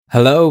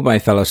Hello, my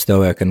fellow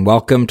Stoic, and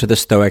welcome to the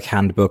Stoic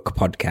Handbook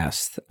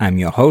podcast. I'm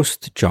your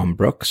host, John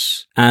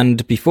Brooks.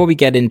 And before we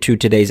get into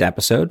today's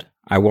episode,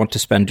 I want to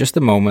spend just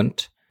a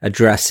moment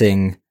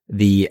addressing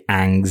the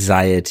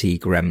anxiety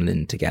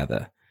gremlin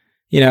together.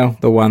 You know,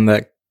 the one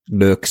that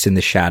lurks in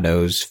the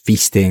shadows,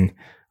 feasting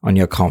on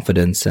your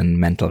confidence and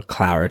mental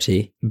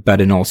clarity.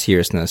 But in all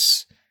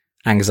seriousness,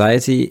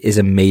 anxiety is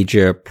a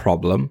major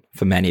problem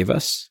for many of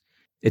us.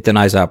 It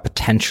denies our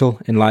potential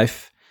in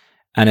life.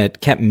 And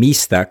it kept me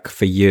stuck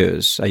for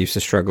years. I used to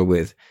struggle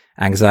with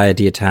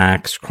anxiety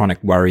attacks,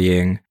 chronic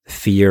worrying,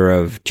 fear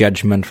of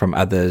judgment from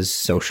others,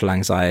 social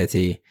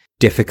anxiety,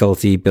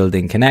 difficulty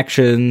building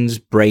connections,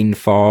 brain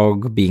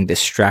fog, being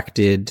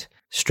distracted,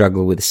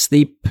 struggle with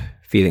sleep,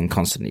 feeling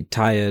constantly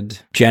tired,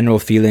 general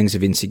feelings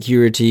of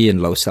insecurity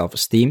and low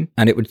self-esteem.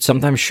 And it would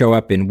sometimes show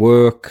up in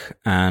work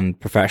and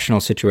professional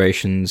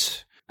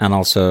situations. And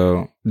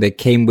also, they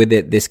came with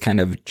it this kind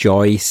of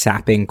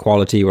joy-sapping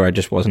quality where I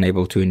just wasn't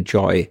able to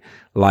enjoy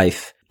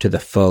life to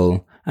the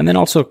full. And then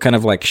also kind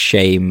of like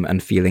shame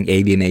and feeling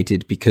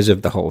alienated because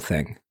of the whole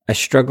thing. I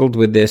struggled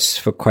with this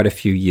for quite a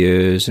few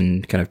years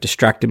and kind of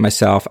distracted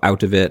myself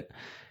out of it,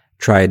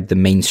 tried the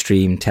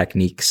mainstream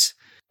techniques,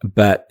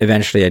 but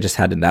eventually I just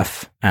had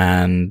enough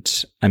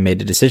and I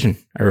made a decision.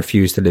 I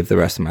refused to live the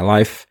rest of my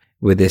life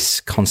with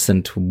this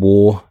constant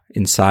war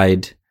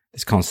inside,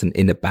 this constant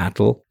inner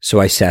battle. So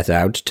I set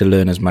out to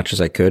learn as much as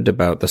I could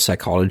about the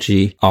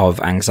psychology of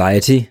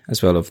anxiety,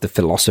 as well as the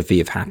philosophy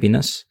of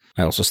happiness.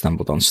 I also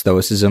stumbled on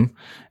Stoicism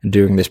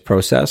during this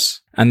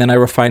process. And then I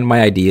refined my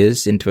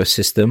ideas into a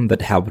system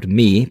that helped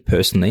me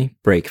personally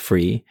break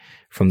free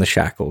from the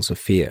shackles of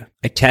fear.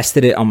 I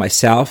tested it on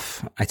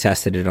myself. I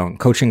tested it on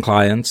coaching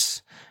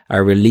clients. I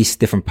released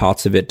different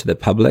parts of it to the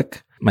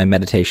public. My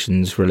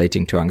meditations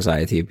relating to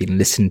anxiety have been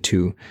listened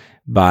to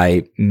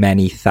by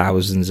many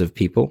thousands of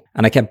people.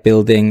 And I kept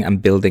building and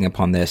building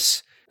upon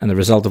this. And the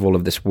result of all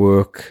of this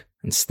work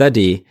and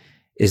study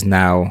is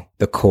now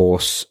the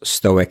course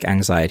Stoic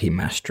Anxiety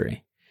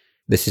Mastery.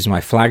 This is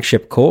my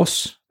flagship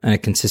course, and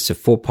it consists of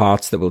 4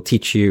 parts that will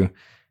teach you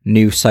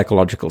new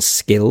psychological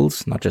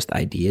skills, not just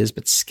ideas,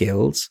 but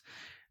skills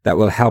that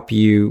will help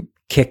you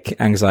kick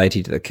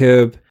anxiety to the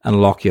curb,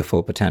 unlock your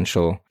full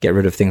potential, get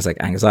rid of things like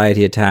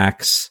anxiety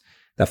attacks,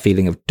 that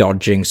feeling of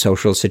dodging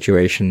social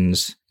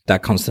situations,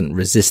 that constant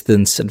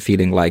resistance and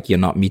feeling like you're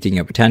not meeting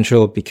your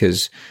potential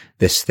because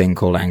this thing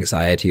called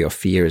anxiety or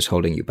fear is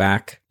holding you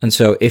back. And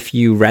so if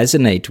you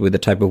resonate with the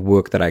type of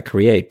work that I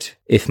create,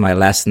 if my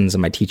lessons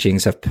and my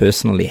teachings have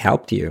personally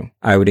helped you,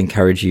 I would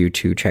encourage you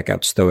to check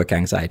out Stoic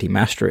Anxiety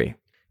Mastery.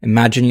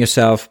 Imagine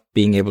yourself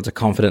being able to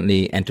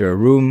confidently enter a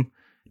room,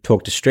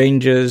 talk to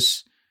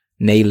strangers,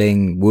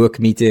 nailing work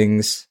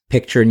meetings,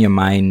 picture in your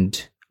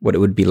mind what it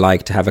would be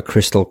like to have a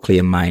crystal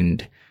clear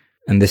mind.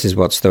 And this is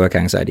what Stoic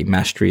Anxiety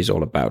Mastery is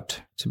all about.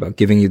 It's about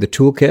giving you the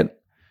toolkit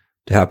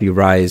to help you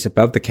rise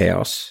above the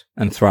chaos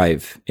and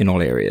thrive in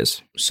all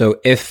areas. So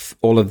if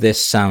all of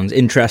this sounds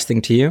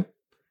interesting to you,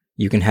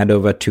 you can head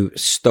over to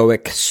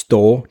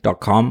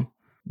stoicstore.com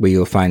where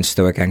you'll find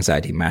Stoic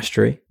Anxiety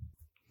Mastery.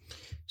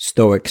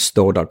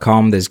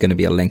 stoicstore.com, there's going to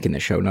be a link in the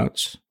show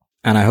notes.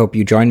 And I hope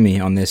you join me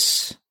on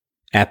this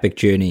epic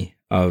journey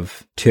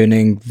of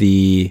turning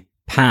the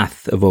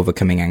path of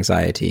overcoming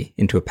anxiety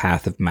into a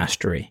path of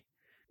mastery.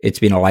 It's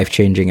been a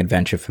life-changing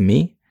adventure for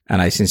me,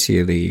 and I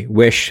sincerely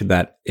wish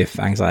that if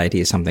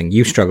anxiety is something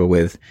you struggle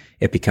with,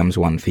 it becomes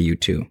one for you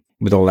too.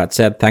 With all that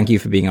said, thank you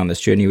for being on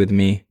this journey with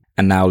me,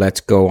 and now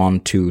let's go on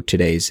to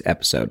today's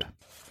episode.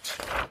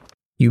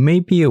 You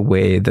may be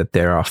aware that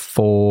there are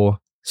 4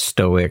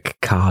 Stoic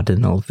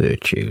cardinal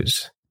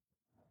virtues.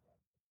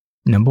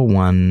 Number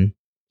 1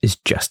 is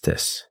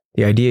justice.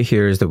 The idea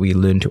here is that we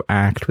learn to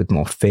act with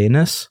more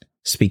fairness,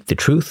 speak the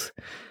truth,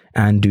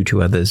 and do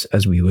to others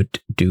as we would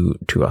do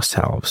to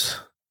ourselves.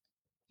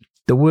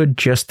 The word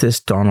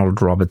justice,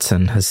 Donald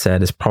Robertson has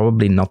said, is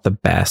probably not the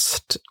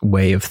best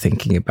way of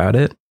thinking about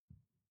it.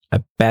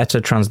 A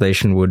better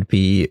translation would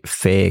be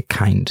fair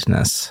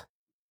kindness.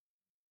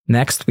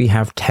 Next, we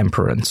have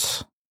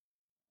temperance.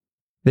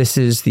 This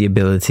is the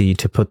ability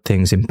to put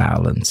things in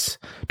balance,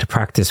 to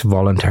practice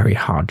voluntary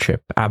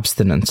hardship,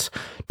 abstinence,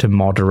 to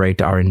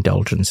moderate our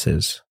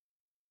indulgences.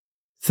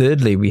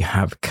 Thirdly, we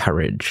have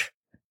courage.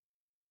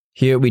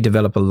 Here we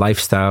develop a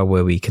lifestyle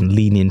where we can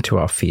lean into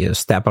our fears,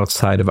 step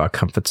outside of our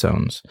comfort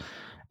zones,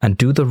 and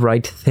do the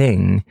right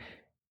thing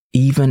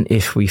even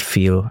if we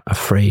feel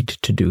afraid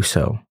to do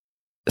so.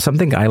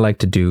 Something I like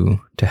to do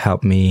to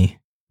help me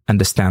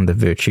understand the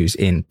virtues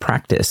in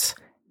practice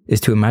is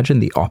to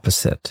imagine the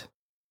opposite.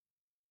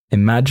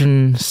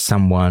 Imagine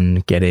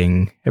someone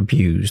getting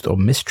abused or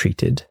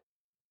mistreated,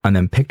 and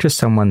then picture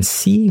someone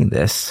seeing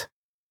this,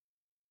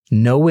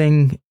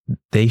 knowing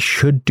they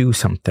should do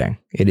something.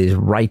 It is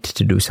right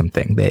to do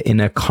something. Their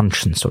inner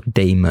conscience or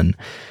daemon,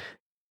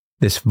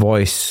 this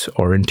voice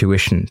or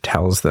intuition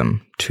tells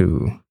them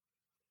to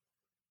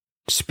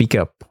speak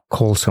up,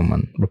 call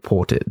someone,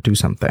 report it, do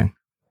something.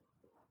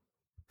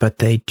 But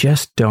they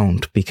just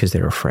don't because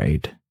they're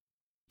afraid.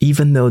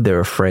 Even though they're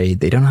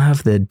afraid, they don't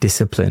have the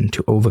discipline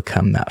to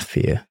overcome that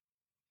fear.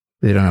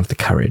 They don't have the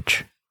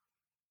courage.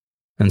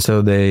 And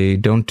so they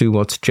don't do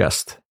what's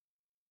just.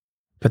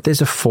 But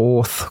there's a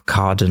fourth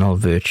cardinal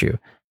virtue.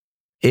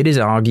 It is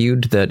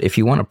argued that if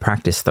you want to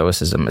practice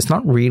Stoicism, it's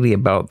not really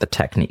about the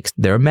techniques.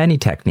 There are many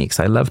techniques.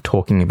 I love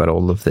talking about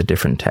all of the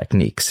different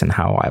techniques and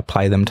how I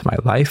apply them to my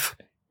life.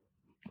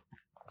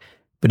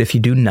 But if you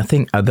do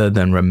nothing other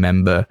than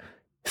remember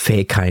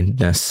fair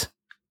kindness,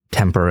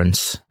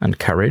 temperance, and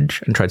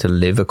courage, and try to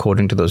live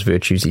according to those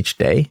virtues each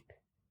day,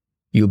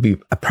 you'll be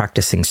a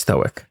practicing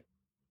Stoic.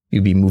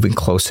 You'll be moving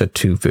closer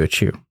to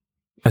virtue.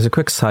 As a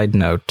quick side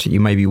note, you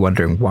may be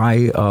wondering,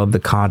 why are the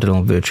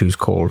cardinal virtues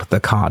called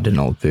the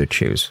cardinal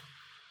virtues?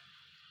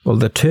 Well,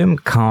 the term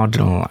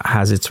cardinal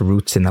has its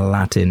roots in the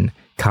Latin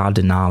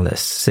cardinalis,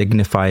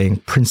 signifying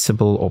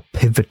principal or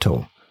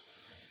pivotal.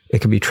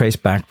 It can be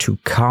traced back to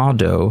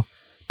cardo,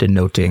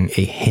 denoting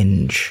a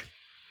hinge.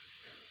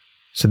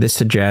 So this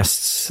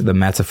suggests the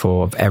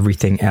metaphor of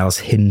everything else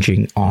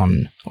hinging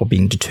on or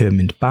being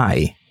determined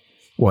by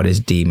what is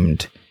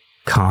deemed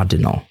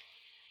cardinal.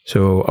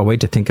 So a way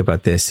to think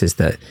about this is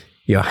that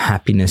your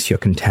happiness, your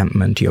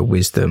contentment, your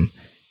wisdom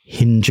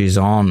hinges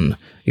on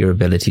your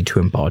ability to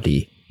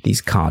embody these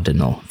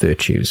cardinal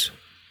virtues.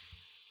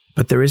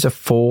 But there is a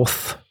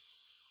fourth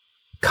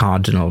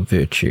cardinal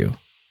virtue,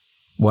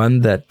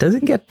 one that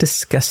doesn't get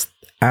discussed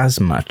as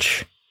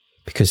much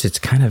because it's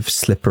kind of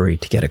slippery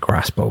to get a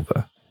grasp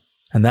over,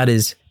 and that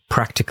is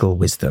practical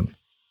wisdom,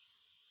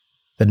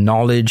 the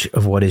knowledge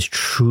of what is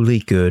truly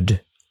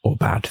good or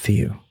bad for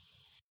you.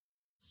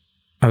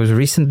 I was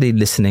recently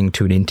listening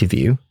to an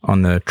interview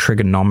on the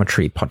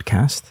Trigonometry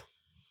podcast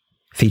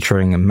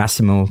featuring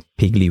Massimo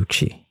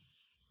Pigliucci.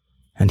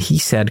 And he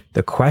said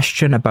the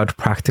question about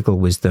practical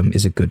wisdom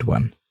is a good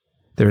one.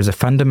 There is a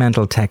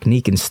fundamental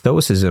technique in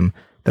Stoicism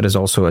that is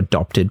also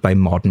adopted by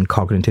modern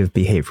cognitive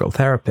behavioral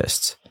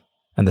therapists,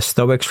 and the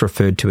Stoics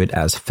referred to it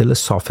as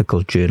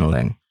philosophical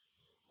journaling.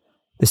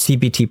 The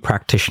CBT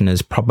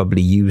practitioners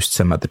probably used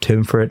some other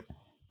term for it,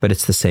 but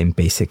it's the same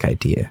basic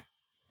idea.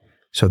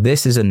 So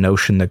this is a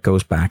notion that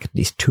goes back at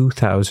least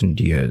 2,000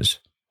 years.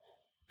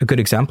 A good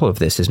example of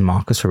this is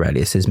Marcus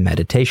Aurelius'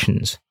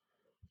 Meditations.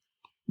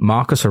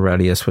 Marcus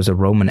Aurelius was a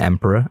Roman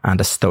emperor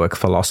and a Stoic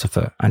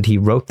philosopher, and he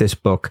wrote this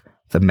book,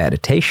 The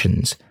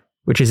Meditations,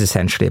 which is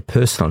essentially a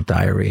personal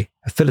diary,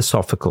 a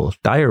philosophical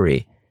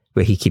diary,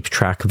 where he keeps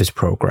track of his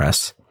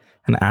progress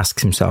and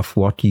asks himself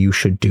what you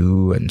should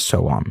do and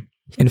so on.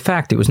 In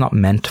fact, it was not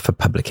meant for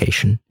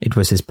publication. It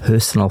was his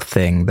personal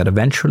thing that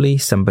eventually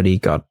somebody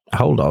got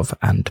hold of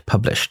and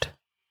published.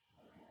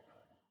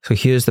 So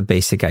here's the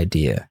basic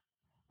idea.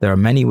 There are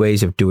many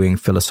ways of doing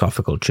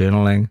philosophical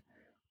journaling,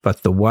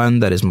 but the one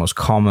that is most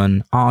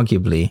common,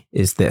 arguably,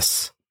 is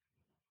this.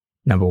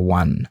 Number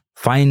 1,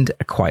 find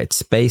a quiet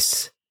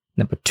space.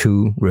 Number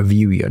 2,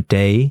 review your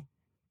day.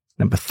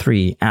 Number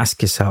 3,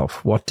 ask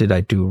yourself, what did I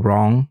do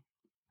wrong?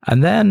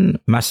 And then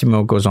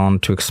Massimo goes on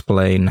to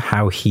explain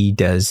how he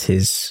does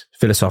his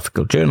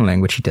philosophical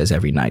journaling, which he does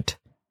every night.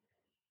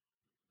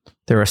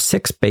 There are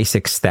 6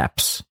 basic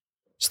steps.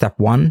 Step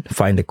 1,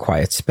 find a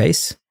quiet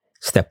space.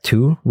 Step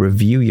 2,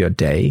 review your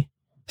day.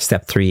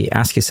 Step 3,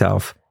 ask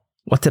yourself,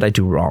 what did I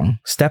do wrong?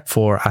 Step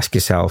 4, ask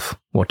yourself,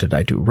 what did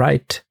I do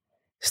right?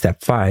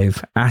 Step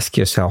 5, ask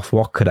yourself,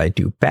 what could I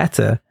do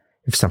better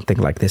if something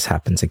like this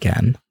happens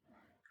again?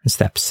 And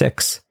step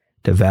 6,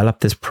 develop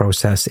this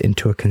process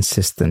into a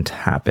consistent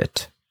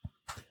habit.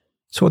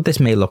 So what this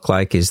may look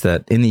like is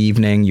that in the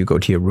evening, you go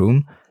to your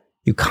room,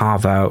 you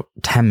carve out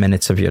 10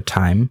 minutes of your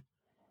time,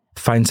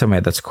 find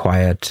somewhere that's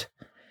quiet,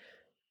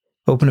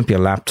 open up your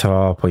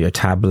laptop or your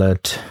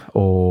tablet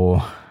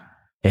or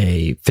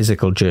a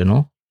physical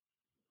journal,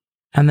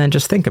 and then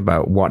just think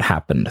about what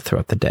happened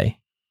throughout the day.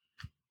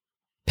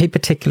 Pay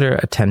particular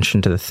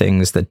attention to the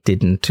things that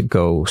didn't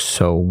go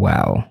so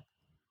well.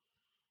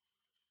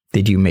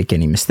 Did you make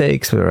any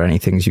mistakes? Were there any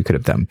things you could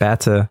have done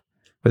better?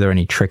 Were there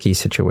any tricky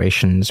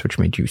situations which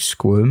made you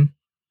squirm?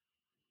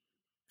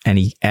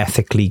 Any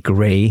ethically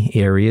grey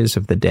areas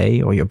of the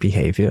day or your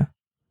behavior?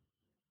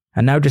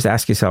 And now just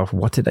ask yourself,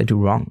 what did I do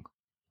wrong?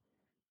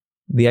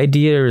 The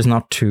idea is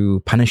not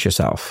to punish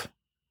yourself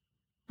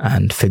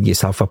and fill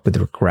yourself up with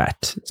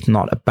regret. It's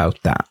not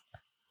about that.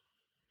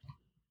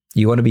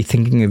 You want to be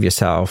thinking of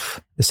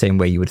yourself the same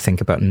way you would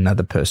think about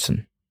another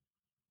person.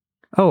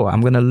 Oh, I'm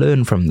going to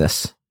learn from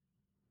this.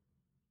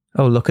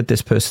 Oh, look at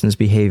this person's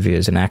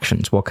behaviors and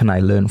actions. What can I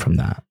learn from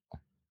that?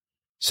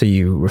 So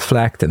you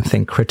reflect and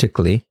think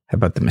critically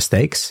about the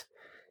mistakes,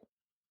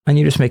 and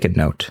you just make a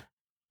note.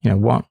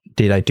 What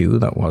did I do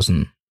that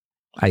wasn't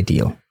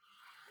ideal?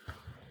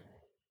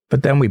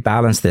 But then we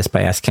balance this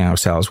by asking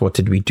ourselves, what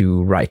did we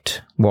do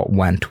right? What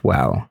went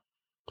well?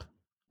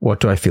 What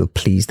do I feel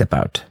pleased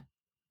about?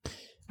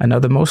 And now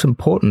the most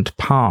important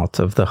part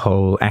of the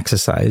whole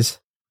exercise,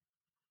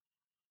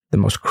 the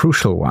most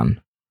crucial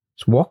one,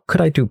 is what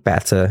could I do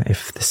better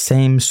if the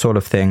same sort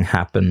of thing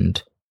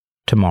happened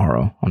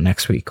tomorrow or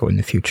next week or in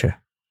the future?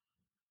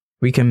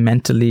 We can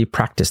mentally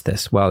practice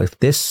this. Well, if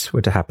this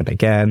were to happen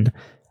again,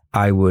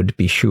 I would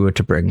be sure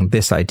to bring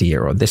this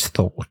idea or this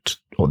thought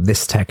or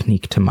this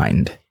technique to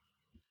mind.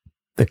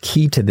 The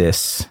key to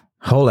this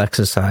whole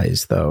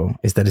exercise, though,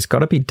 is that it's got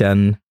to be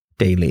done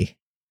daily.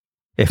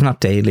 If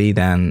not daily,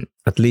 then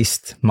at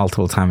least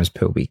multiple times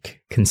per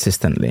week,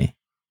 consistently.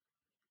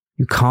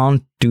 You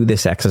can't do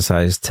this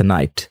exercise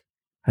tonight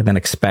and then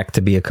expect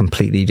to be a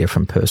completely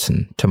different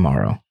person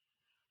tomorrow.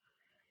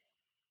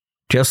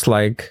 Just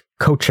like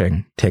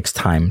coaching takes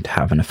time to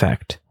have an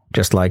effect.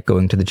 Just like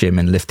going to the gym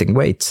and lifting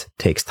weights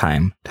takes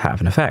time to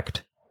have an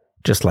effect.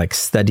 Just like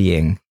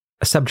studying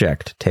a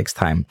subject takes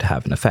time to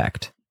have an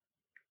effect.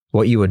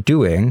 What you are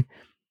doing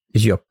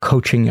is you're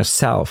coaching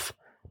yourself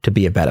to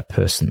be a better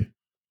person.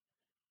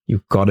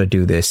 You've got to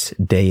do this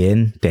day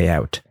in, day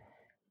out.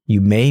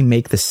 You may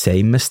make the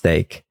same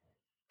mistake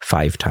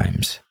 5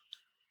 times,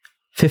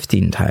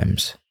 15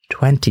 times,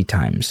 20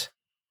 times,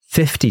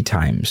 50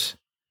 times.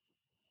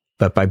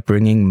 But by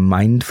bringing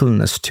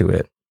mindfulness to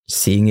it,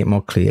 seeing it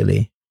more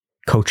clearly,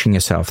 coaching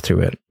yourself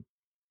through it,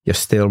 you're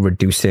still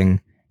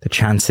reducing the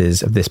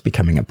chances of this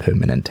becoming a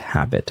permanent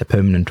habit, a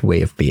permanent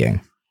way of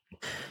being.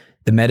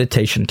 The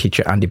meditation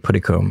teacher Andy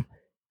Puddicombe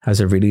has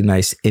a really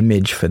nice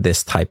image for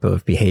this type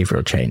of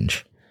behavioral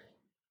change.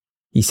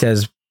 He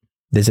says,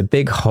 there's a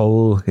big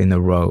hole in the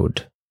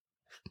road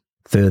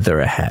further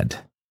ahead.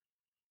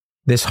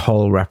 This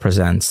hole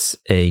represents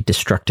a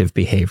destructive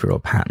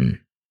behavioral pattern.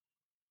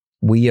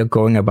 We are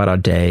going about our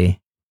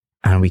day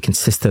and we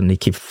consistently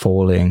keep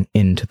falling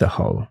into the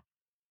hole.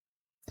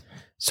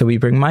 So we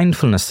bring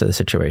mindfulness to the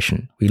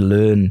situation. We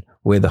learn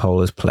where the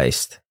hole is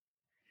placed.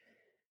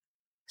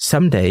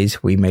 Some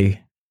days we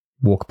may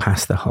walk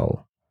past the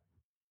hole,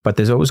 but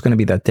there's always going to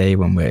be that day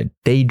when we're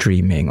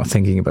daydreaming or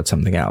thinking about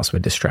something else, we're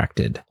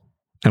distracted,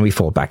 and we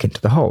fall back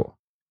into the hole.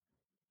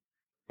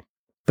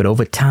 But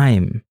over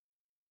time,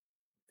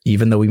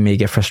 even though we may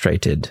get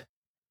frustrated,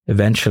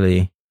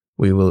 eventually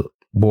we will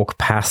walk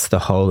past the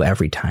hole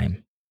every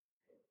time.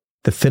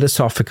 The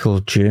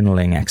philosophical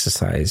journaling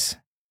exercise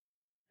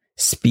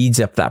speeds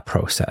up that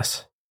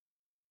process.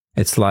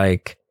 It's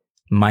like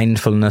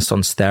mindfulness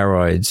on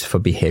steroids for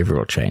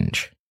behavioral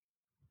change.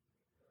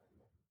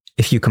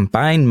 If you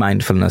combine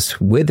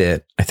mindfulness with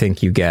it, I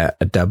think you get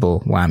a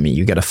double whammy.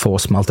 You get a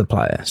force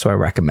multiplier. So I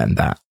recommend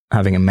that.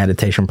 Having a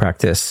meditation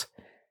practice,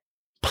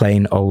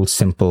 plain old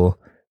simple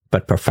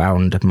but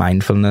profound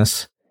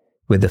mindfulness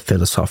with a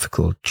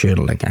philosophical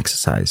journaling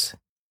exercise.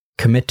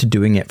 Commit to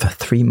doing it for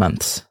 3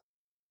 months.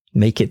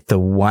 Make it the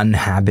one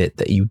habit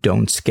that you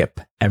don't skip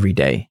every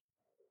day.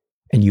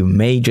 And you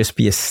may just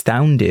be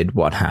astounded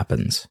what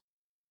happens.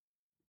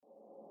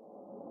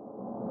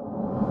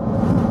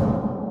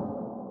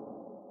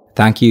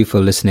 Thank you for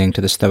listening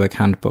to the Stoic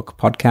Handbook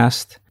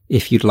podcast.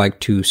 If you'd like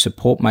to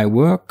support my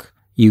work,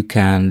 you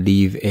can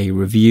leave a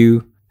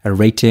review, a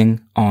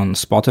rating on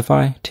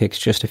Spotify. It takes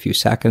just a few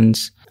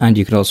seconds. And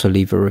you can also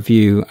leave a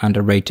review and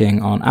a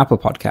rating on Apple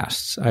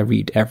Podcasts. I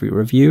read every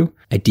review.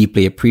 I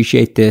deeply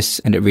appreciate this,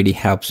 and it really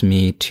helps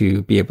me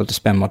to be able to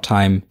spend more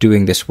time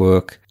doing this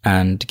work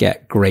and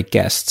get great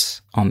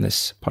guests on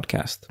this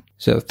podcast.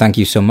 So thank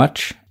you so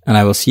much, and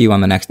I will see you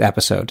on the next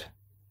episode,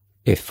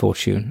 if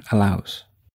fortune allows.